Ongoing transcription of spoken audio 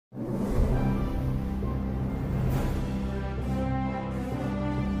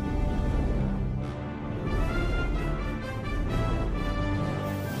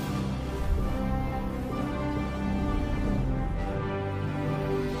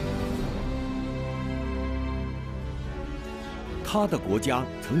他的国家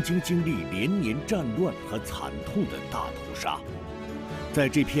曾经经历连年战乱和惨痛的大屠杀，在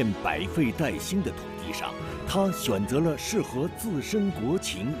这片百废待兴的土地上，他选择了适合自身国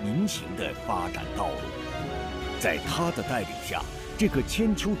情民情的发展道路。在他的带领下，这个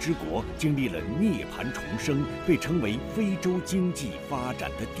千秋之国经历了涅槃重生，被称为非洲经济发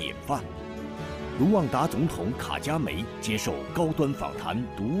展的典范。卢旺达总统卡加梅接受高端访谈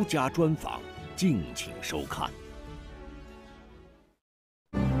独家专访，敬请收看。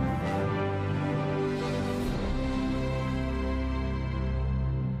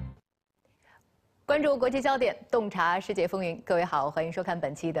关注国际焦点，洞察世界风云。各位好，欢迎收看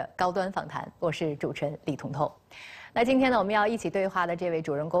本期的高端访谈，我是主持人李彤彤。那今天呢，我们要一起对话的这位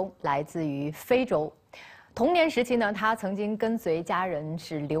主人公来自于非洲。童年时期呢，他曾经跟随家人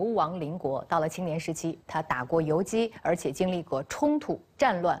是流亡邻国。到了青年时期，他打过游击，而且经历过冲突、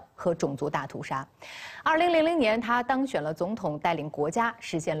战乱和种族大屠杀。2000年，他当选了总统，带领国家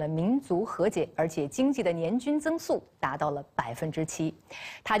实现了民族和解，而且经济的年均增速达到了7%。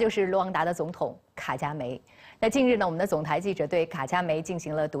他就是卢旺达的总统卡加梅。那近日呢，我们的总台记者对卡加梅进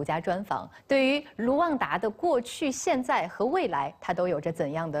行了独家专访。对于卢旺达的过去、现在和未来，他都有着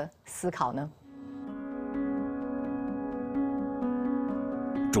怎样的思考呢？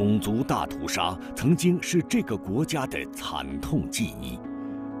种族大屠杀曾经是这个国家的惨痛记忆。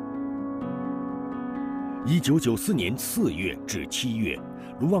1994年4月至7月，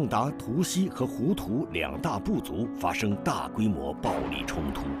卢旺达图西和胡图两大部族发生大规模暴力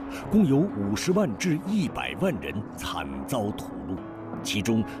冲突，共有50万至100万人惨遭屠戮，其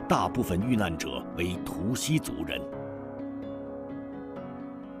中大部分遇难者为图西族人。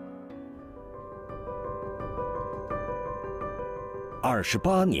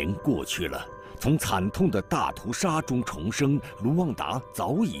28年过去了，从惨痛的大屠杀中重生，卢旺达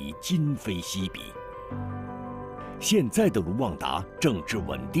早已今非昔比。现在的卢旺达政治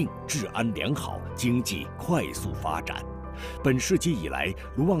稳定，治安良好，经济快速发展。本世纪以来，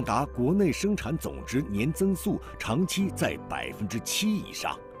卢旺达国内生产总值年增速长期在7%以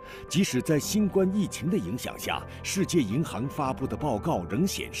上。即使在新冠疫情的影响下，世界银行发布的报告仍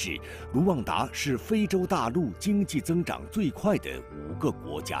显示，卢旺达是非洲大陆经济增长最快的5个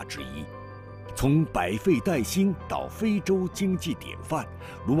国家之一。从百废待兴到非洲经济典范，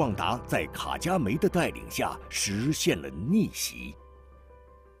卢旺达在卡加梅的带领下实现了逆袭。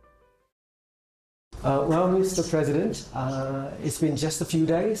Well, Mr. President, it's been just a few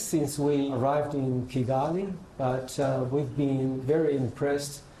days since we arrived in Kigali, but we've been very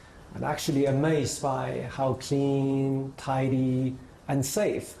impressed and actually amazed by how clean, tidy, and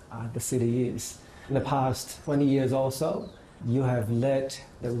safe the city is. In the past 20 years or so, you have led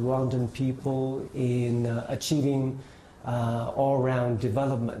the Rwandan people in achieving all-round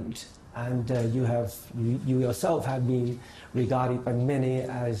development, and you yourself have been regarded by many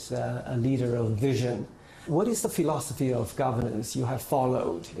as a leader of vision. What is the philosophy of governance you have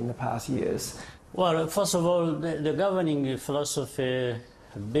followed in the past years? Well, first of all, the governing philosophy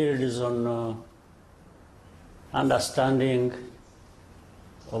builds on understanding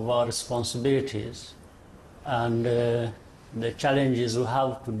of our responsibilities and the challenges we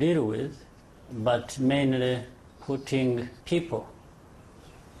have to deal with, but mainly putting people,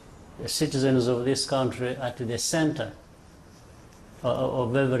 the citizens of this country, at the center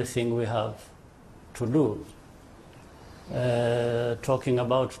of everything we have to do. Talking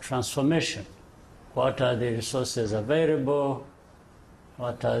about transformation, what are the resources available,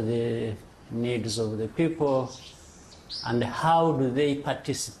 what are the needs of the people, and how do they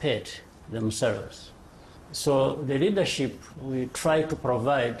participate themselves. So the leadership we try to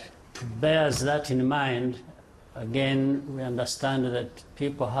provide bears that in mind. Again, we understand that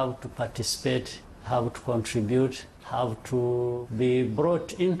people have to participate, have to contribute, have to be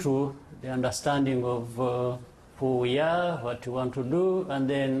brought into the understanding of who we are, what we want to do, and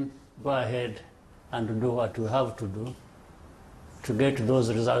then go ahead and do what we have to do to get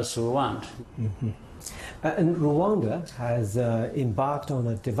those results we want. Mm-hmm. And Rwanda has embarked on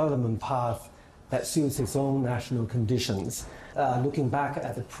a development path that suits its own national conditions. Looking back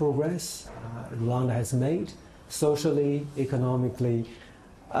at the progress Rwanda has made, socially, economically,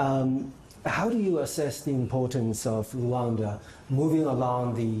 how do you assess the importance of Rwanda moving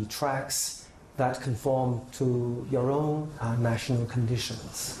along the tracks that conform to your own national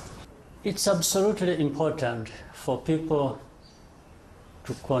conditions? It's absolutely important for people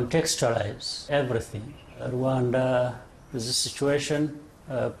to contextualize everything. Rwanda, the situation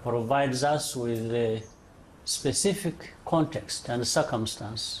provides us with a specific context and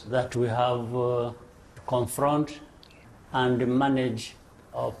circumstance that we have to confront and manage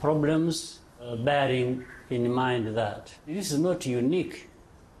our problems bearing in mind that this is not unique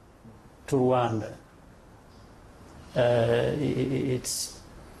to Rwanda. It's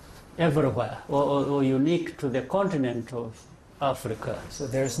everywhere, or unique to the continent of Africa. So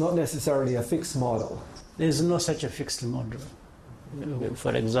there's not necessarily a fixed model. There's no such a fixed model.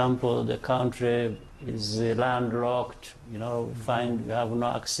 For example, the country is landlocked, we have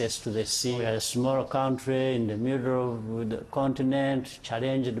no access to the sea. We are a small country in the middle of the continent,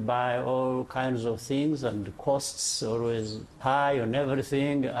 challenged by all kinds of things, and the costs always high on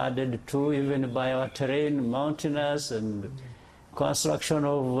everything, added to even by our terrain, mountainous, and construction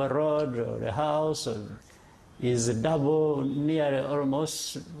of a road or a house is double, nearly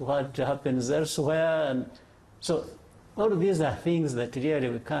almost what happens elsewhere. And so all of these are things that really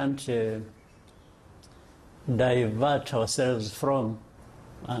we can't divert ourselves from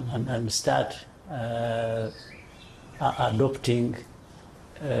and start adopting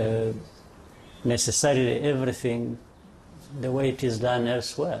necessarily everything the way it is done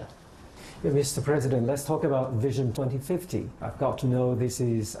elsewhere. Yeah, Mr. President, let's talk about Vision 2050. I've got to know this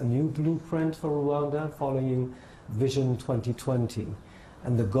is a new blueprint for Rwanda following Vision 2020.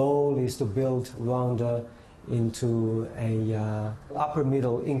 And the goal is to build Rwanda into a upper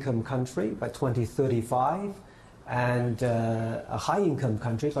middle income country by 2035 and a high income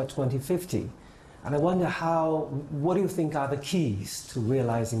country by 2050. And I wonder what do you think are the keys to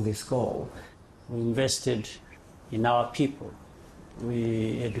realizing this goal? We invested in our people.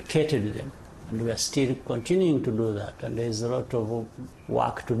 We educated them, and we are still continuing to do that, and there's a lot of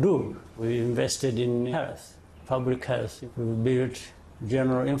work to do. We invested in health, public health. We built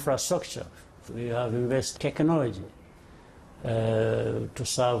general infrastructure. We have invested in technology to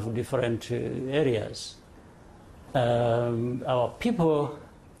serve different areas. Our people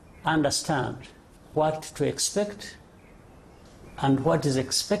understand what to expect and what is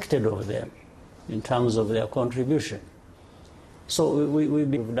expected of them in terms of their contribution. So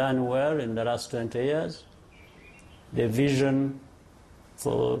we've done well in the last 20 years. The vision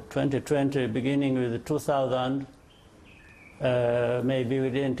for 2020, beginning with 2000, maybe we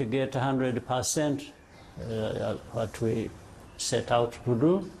didn't get 100% what we set out to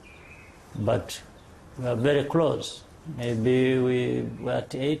do, but we are very close. Maybe we were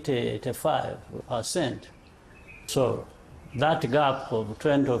at 80, 85%. So that gap of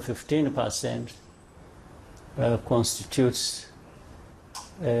 20 or 15% constitutes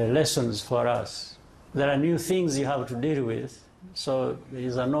lessons for us. There are new things you have to deal with, so there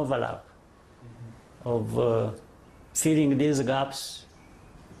is an overlap of filling these gaps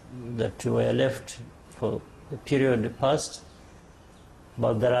that were left for the period past.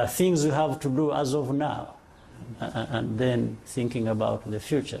 But there are things you have to do as of now, and then thinking about the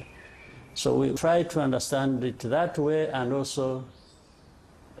future. So we try to understand it that way, and also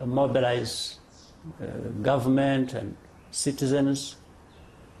mobilize government and citizens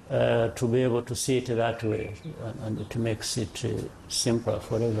to be able to see it that way, and it makes it simpler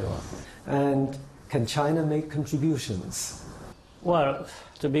for everyone. And can China make contributions? Well,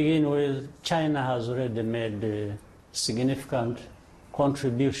 to begin with, China has already made a significant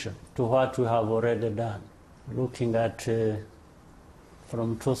contribution to what we have already done. Looking at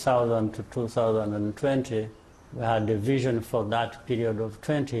from 2000 to 2020, we had a vision for that period of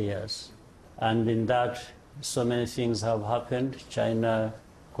 20 years. And in that, so many things have happened. China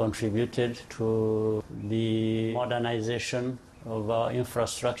contributed to the modernization of our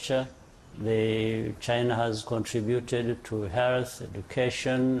infrastructure. China has contributed to health,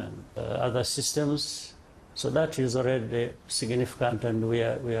 education, and other systems. So that is already significant, and we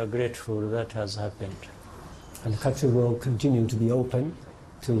are grateful that has happened. And the country will continue to be open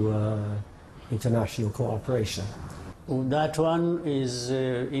to international cooperation. That one is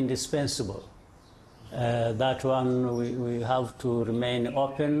indispensable. That one we have to remain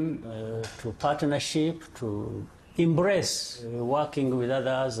open to partnership, to embrace working with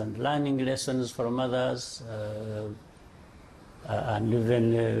others and learning lessons from others, and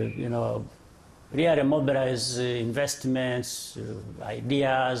even really mobilize investments,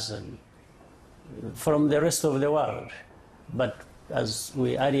 ideas, and from the rest of the world. But as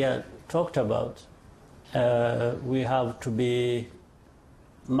we earlier talked about, we have to be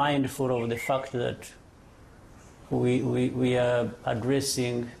mindful of the fact that we are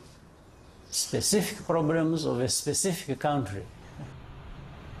addressing specific problems of a specific country.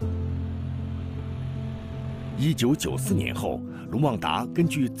 1994年后，卢旺达根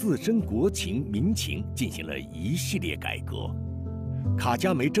据自身国情民情进行了一系列改革。卡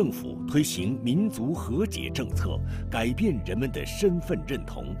加梅政府推行民族和解政策，改变人们的身份认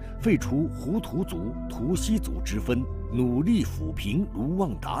同，废除胡图族、图西族之分，努力抚平卢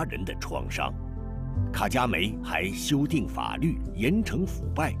旺达人的创伤。卡加梅还修订法律，严惩腐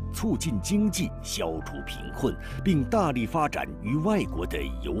败，促进经济，消除贫困，并大力发展与外国的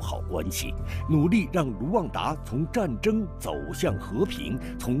友好关系，努力让卢旺达从战争走向和平，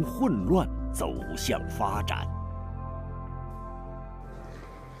从混乱走向发展。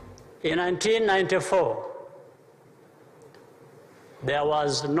In 1994, there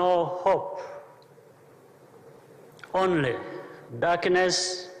was no hope, only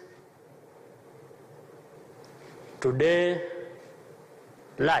darkness. Today,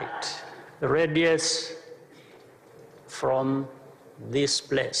 light radiates from this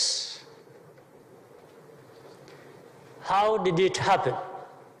place. How did it happen?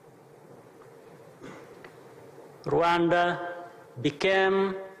 Rwanda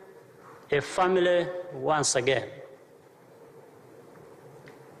became a family once again.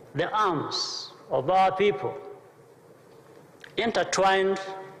 The arms of our people, intertwined,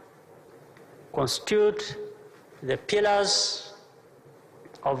 constitute the pillars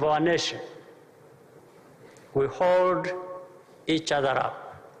of our nation. We hold each other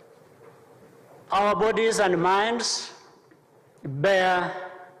up. Our bodies and minds bear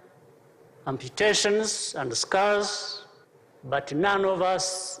amputations and scars, but none of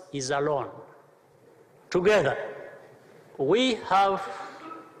us is alone. Together, we have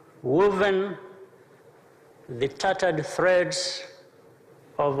woven the tattered threads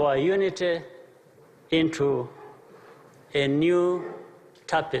of our unity into a new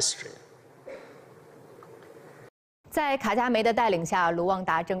tapestry. 在卡加梅的带领下，卢旺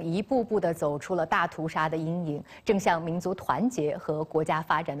达正一步步地走出了大屠杀的阴影，正向民族团结和国家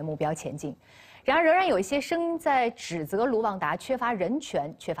发展的目标前进。然而，仍然有一些声音在指责卢旺达缺乏人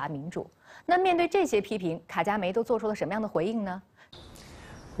权、缺乏民主。那面对这些批评，卡加梅都做出了什么样的回应呢？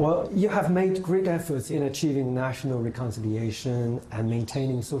 Well, you have made great efforts in achieving national reconciliation and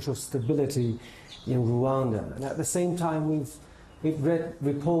maintaining social stability in Rwanda. And at the same time, we've read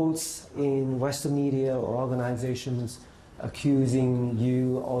reports in Western media or organizations accusing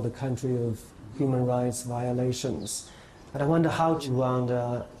you or the country of human rights violations. And I wonder how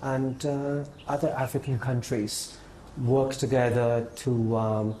Rwanda and other African countries work together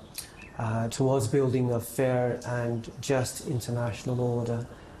to, towards building a fair and just international order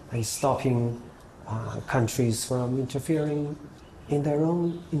and stopping countries from interfering in their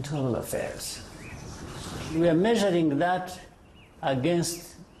own internal affairs. We are measuring that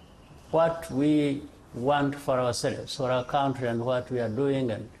against what we want for ourselves, for our country, and what we are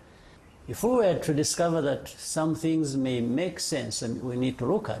doing. And if we were to discover that some things may make sense and we need to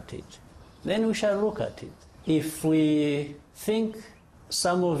look at it, then we shall look at it. If we think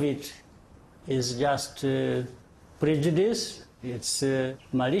some of it is just prejudice, it's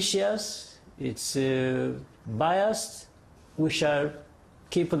malicious, it's biased, we shall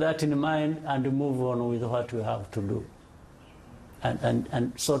keep that in mind and move on with what we have to do.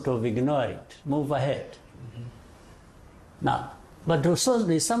 And sort of ignore it, move ahead. Mm-hmm. Now, but also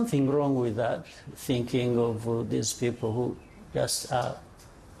there's something wrong with that, thinking of these people who just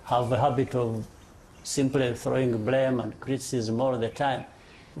have a habit of simply throwing blame and criticism all the time.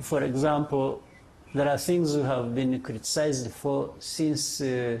 For example, there are things we have been criticized for since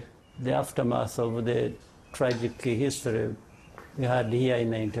the aftermath of the tragic history we had here in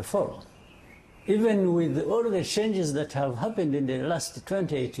 '94. Even with all the changes that have happened in the last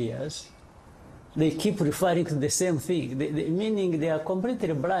 28 years, they keep referring to the same thing, meaning they are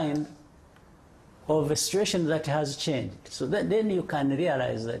completely blind of a situation that has changed. So then you can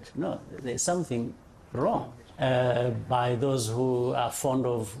realize that, no, there's something wrong. By those who are fond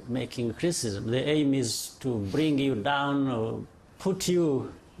of making criticism. The aim is to bring you down or put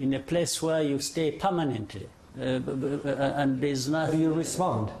you in a place where you stay permanently. And there's nothing. How do you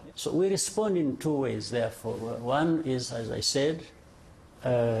respond? So we respond in two ways, therefore. One is, as I said,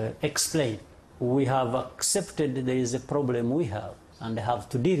 explain. We have accepted there is a problem we have and have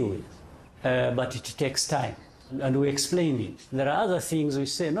to deal with, but it takes time. And we explain it. There are other things we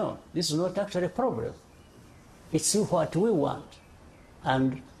say, no, this is not actually a problem. It's what we want,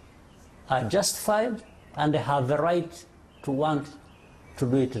 and are justified and have the right to want to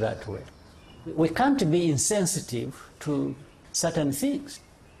do it that way. We can't be insensitive to certain things.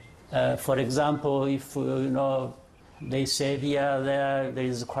 For example, if they say here, there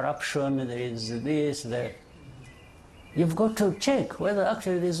is corruption, there is this, that, you've got to check whether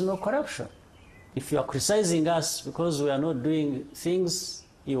actually there is no corruption. If you are criticizing us because we are not doing things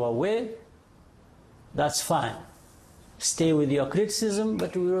your way, that's fine. stay with your criticism,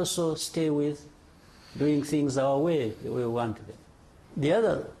 but we will also stay with doing things our way, the way we want them. The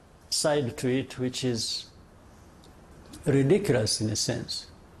other side to it, which is ridiculous in a sense,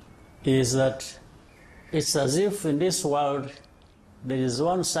 is that it's as if in this world there is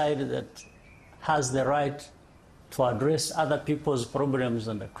one side that has the right to address other people's problems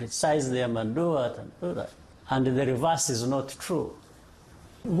and criticize them and do that and do that. And the reverse is not true.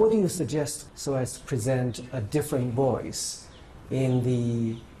 What do you suggest so as to present a different voice in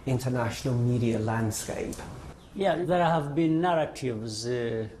the international media landscape? Yeah, there have been narratives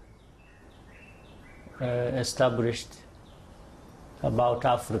established about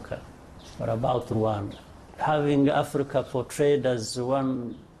Africa or about Rwanda. Having Africa portrayed as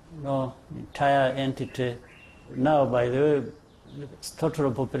one entire entity. Now, by the way, the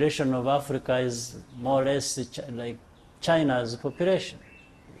total population of Africa is more or less like China's population.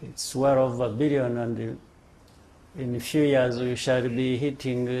 It's well over 1 billion, and in a few years we shall be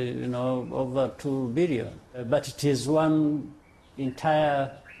hitting, over 2 billion. But it is one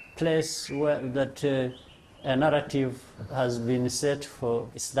entire place where that a narrative has been set for.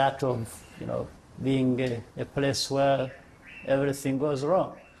 It's that of, being a place where everything goes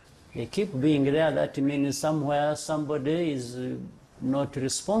wrong. They keep being there. That means somewhere somebody is not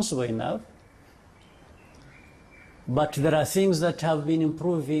responsible enough. But there are things that have been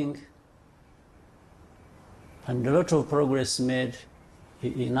improving and a lot of progress made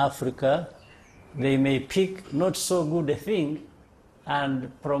in Africa. They may pick not so good a thing and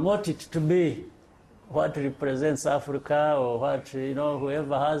promote it to be what represents Africa or what,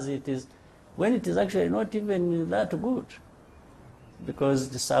 whoever has it is, when it is actually not even that good, because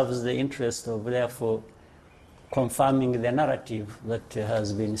it serves the interest of, therefore, confirming the narrative that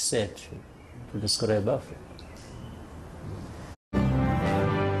has been set to describe Africa.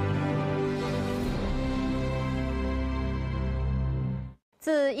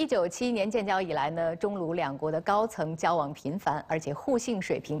 自1971年建交以来呢，中卢两国的高层交往频繁，而且互信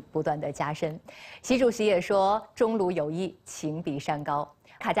水平不断的加深。习主席也说，中卢友谊情比山高。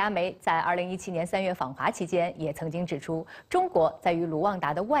卡加梅在2017年3月访华期间也曾经指出，中国在与卢旺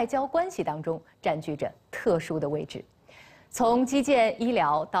达的外交关系当中占据着特殊的位置。从基建、医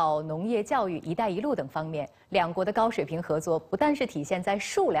疗到农业、教育、“一带一路”等方面，两国的高水平合作不但是体现在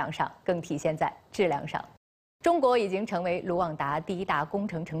数量上，更体现在质量上。中国已经成为卢旺达第一大工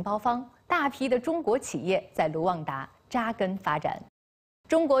程承包方，大批的中国企业在卢旺达扎根发展。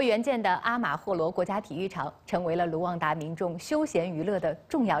中国援建的阿马霍罗国家体育场成为了卢旺达民众休闲娱乐的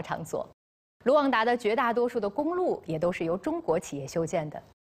重要场所。卢旺达的绝大多数的公路也都是由中国企业修建的。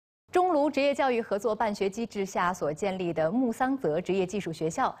中卢职业教育合作办学机制下所建立的穆桑泽职业技术学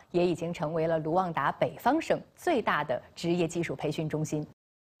校，也已经成为了卢旺达北方省最大的职业技术培训中心。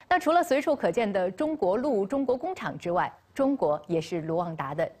那除了随处可见的中国路、中国工厂之外，中国也是卢旺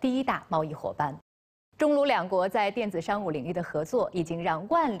达的第一大贸易伙伴。中卢两国在电子商务领域的合作，已经让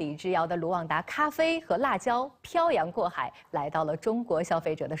万里之遥的卢旺达咖啡和辣椒漂洋过海，来到了中国消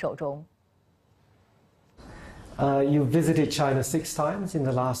费者的手中。You visited China 6 times in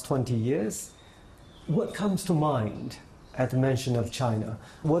the last 20 years. What comes to mind at the mention of China?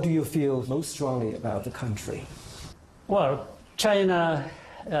 What do you feel most strongly about the country? Well, China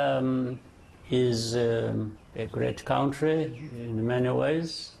is a great country in many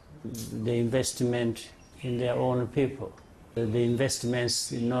ways. The investment in their own people, the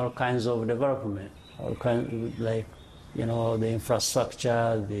investments in all kinds of development, like, the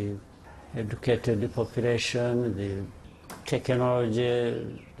infrastructure, the educated population, the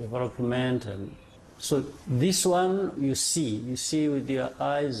technology development, and so this one you see with your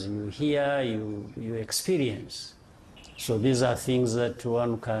eyes, you hear, you experience. So these are things that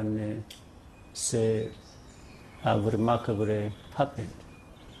one can say have remarkably happened.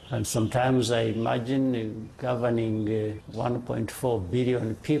 And sometimes I imagine governing 1.4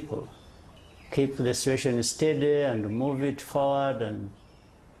 billion people, keep the situation steady and move it forward, and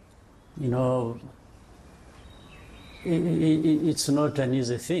it's not an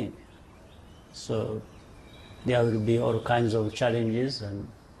easy thing. So there will be all kinds of challenges, and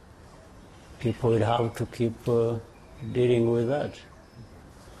people will have to keep dealing with that.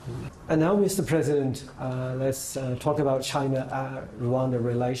 And now, Mr. President, let's talk about China-Rwanda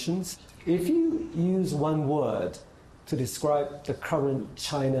relations. If you use one word to describe the current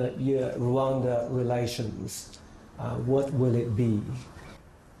China-Rwanda relations, what will it be?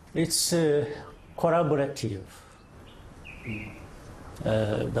 It's collaborative.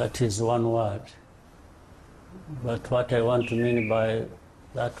 That is one word. But what I want to mean by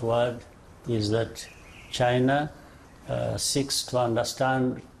that word is that China seeks to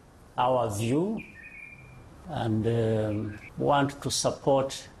understand our view and want to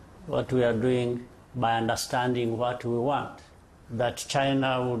support what we are doing by understanding what we want. That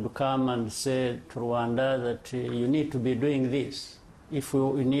China would come and say to Rwanda that you need to be doing this. If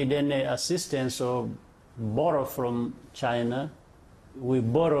we need any assistance or borrow from China, we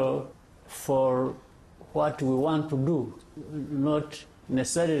borrow for what we want to do, not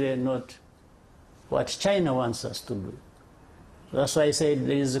necessarily not what China wants us to do. That's why I say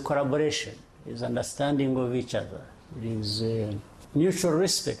there is a collaboration, there is understanding of each other, there is mutual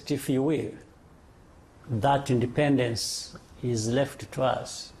respect, if you will. That independence is left to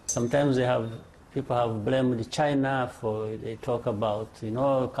us. Sometimes people have blamed China for, they talk about,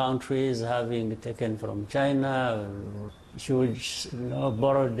 countries having taken from China, huge,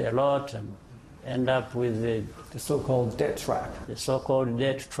 borrowed a lot and end up with the so-called debt trap. The so-called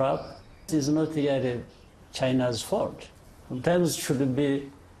debt trap. It is not really China's fault. Sometimes it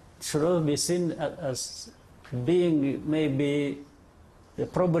should all be seen as being maybe the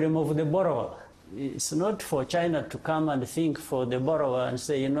problem of the borrower. It's not for China to come and think for the borrower and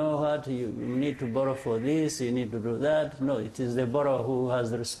say, you know what, you need to borrow for this, you need to do that. No, it is the borrower who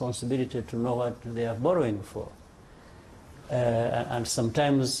has the responsibility to know what they are borrowing for. And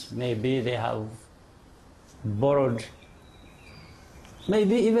sometimes maybe they have borrowed,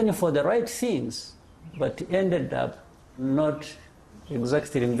 maybe even for the right things, but ended up not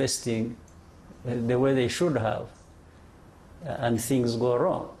exactly investing the way they should have, and things go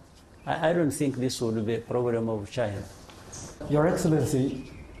wrong. I don't think this would be a problem of China. Your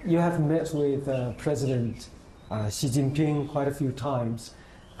Excellency, you have met with President Xi Jinping quite a few times,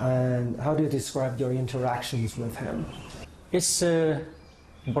 and how do you describe your interactions with him? It's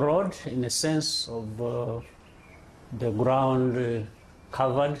broad in the sense of the ground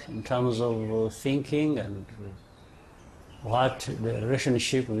covered in terms of thinking and what the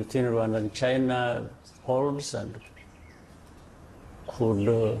relationship between Rwanda and China holds and could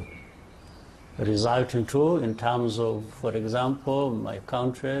result into in terms of, for example, my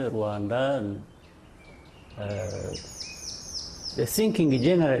country, Rwanda, and the thinking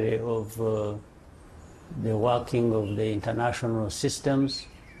generally of the working of the international systems,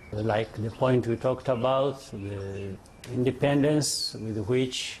 like the point we talked about, the independence with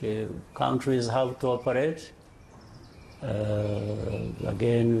which countries have to operate,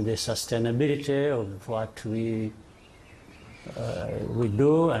 again, the sustainability of what we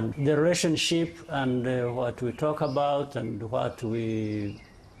do, and the relationship and what we talk about and what we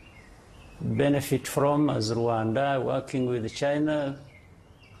benefit from as Rwanda working with China,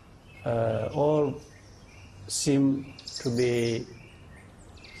 all seem to be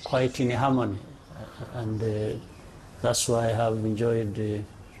quite in harmony, and that's why I have enjoyed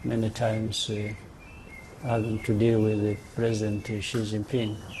many times having to deal with President Xi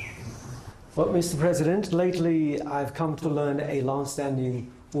Jinping. Well, Mr. President, lately I've come to learn a long-standing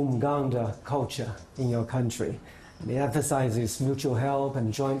Umuganda culture in your country. It emphasizes mutual help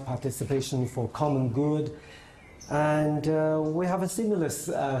and joint participation for common good. And we have a similar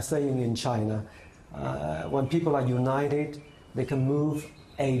saying in China. When people are united, they can move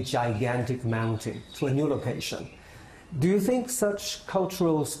a gigantic mountain to a new location. Do you think such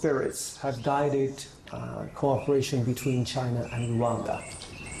cultural spirits have guided cooperation between China and Rwanda?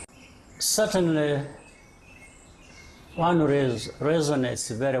 Certainly, one resonates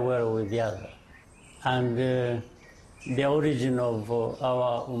very well with the other. And the origin of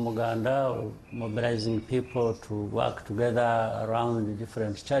our Umuganda, mobilizing people to work together around the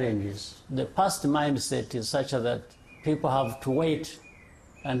different challenges, the past mindset is such that people have to wait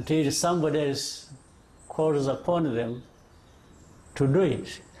until somebody else calls upon them to do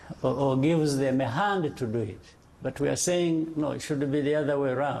it, or gives them a hand to do it. But we are saying, no, it should be the other way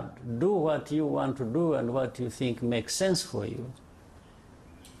around. Do what you want to do and what you think makes sense for you.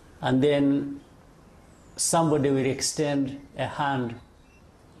 And then somebody will extend a hand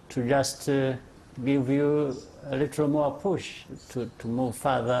to just give you a little more push to move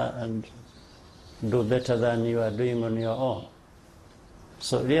further and do better than you are doing on your own.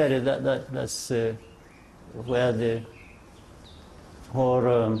 So really that's where the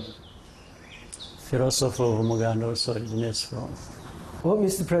whole philosophy of Umuganda also originates from. Well,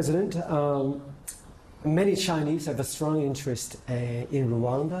 Mr. President, many Chinese have a strong interest in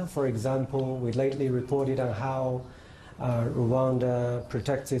Rwanda. For example, we lately reported on how Rwanda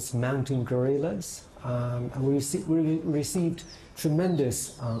protects its mountain gorillas. And we received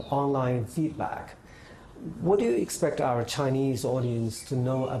tremendous online feedback. What do you expect our Chinese audience to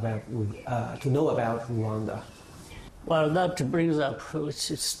know about Rwanda? Well, that brings up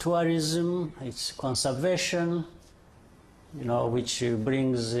it's tourism, it's conservation, which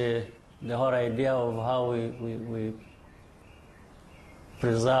brings the whole idea of how we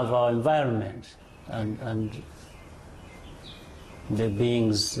preserve our environment and the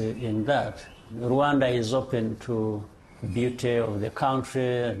beings in that. Rwanda is open to the beauty of the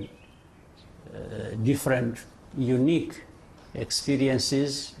country and different, unique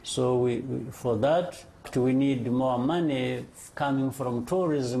experiences. So for that, we need more money coming from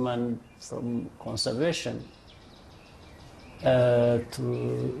tourism and from conservation to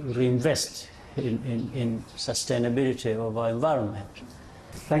reinvest in sustainability of our environment.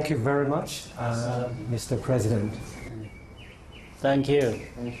 Thank you very much, Mr. President. Thank you.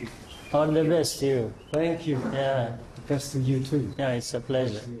 Thank you. All the best to you. Thank you. Yeah. The best to you too. Yeah, it's a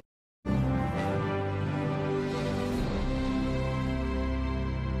pleasure.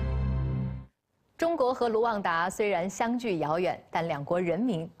 中国和卢旺达虽然相距遥远，但两国人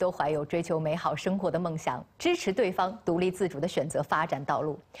民都怀有追求美好生活的梦想，支持对方独立自主地选择发展道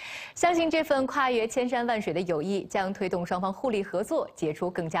路。相信这份跨越千山万水的友谊，将推动双方互利合作，结出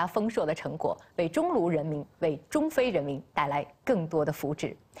更加丰硕的成果，为中卢人民、为中非人民带来更多的福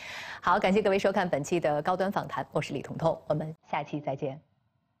祉。好，感谢各位收看本期的高端访谈，我是李彤彤，我们下期再见。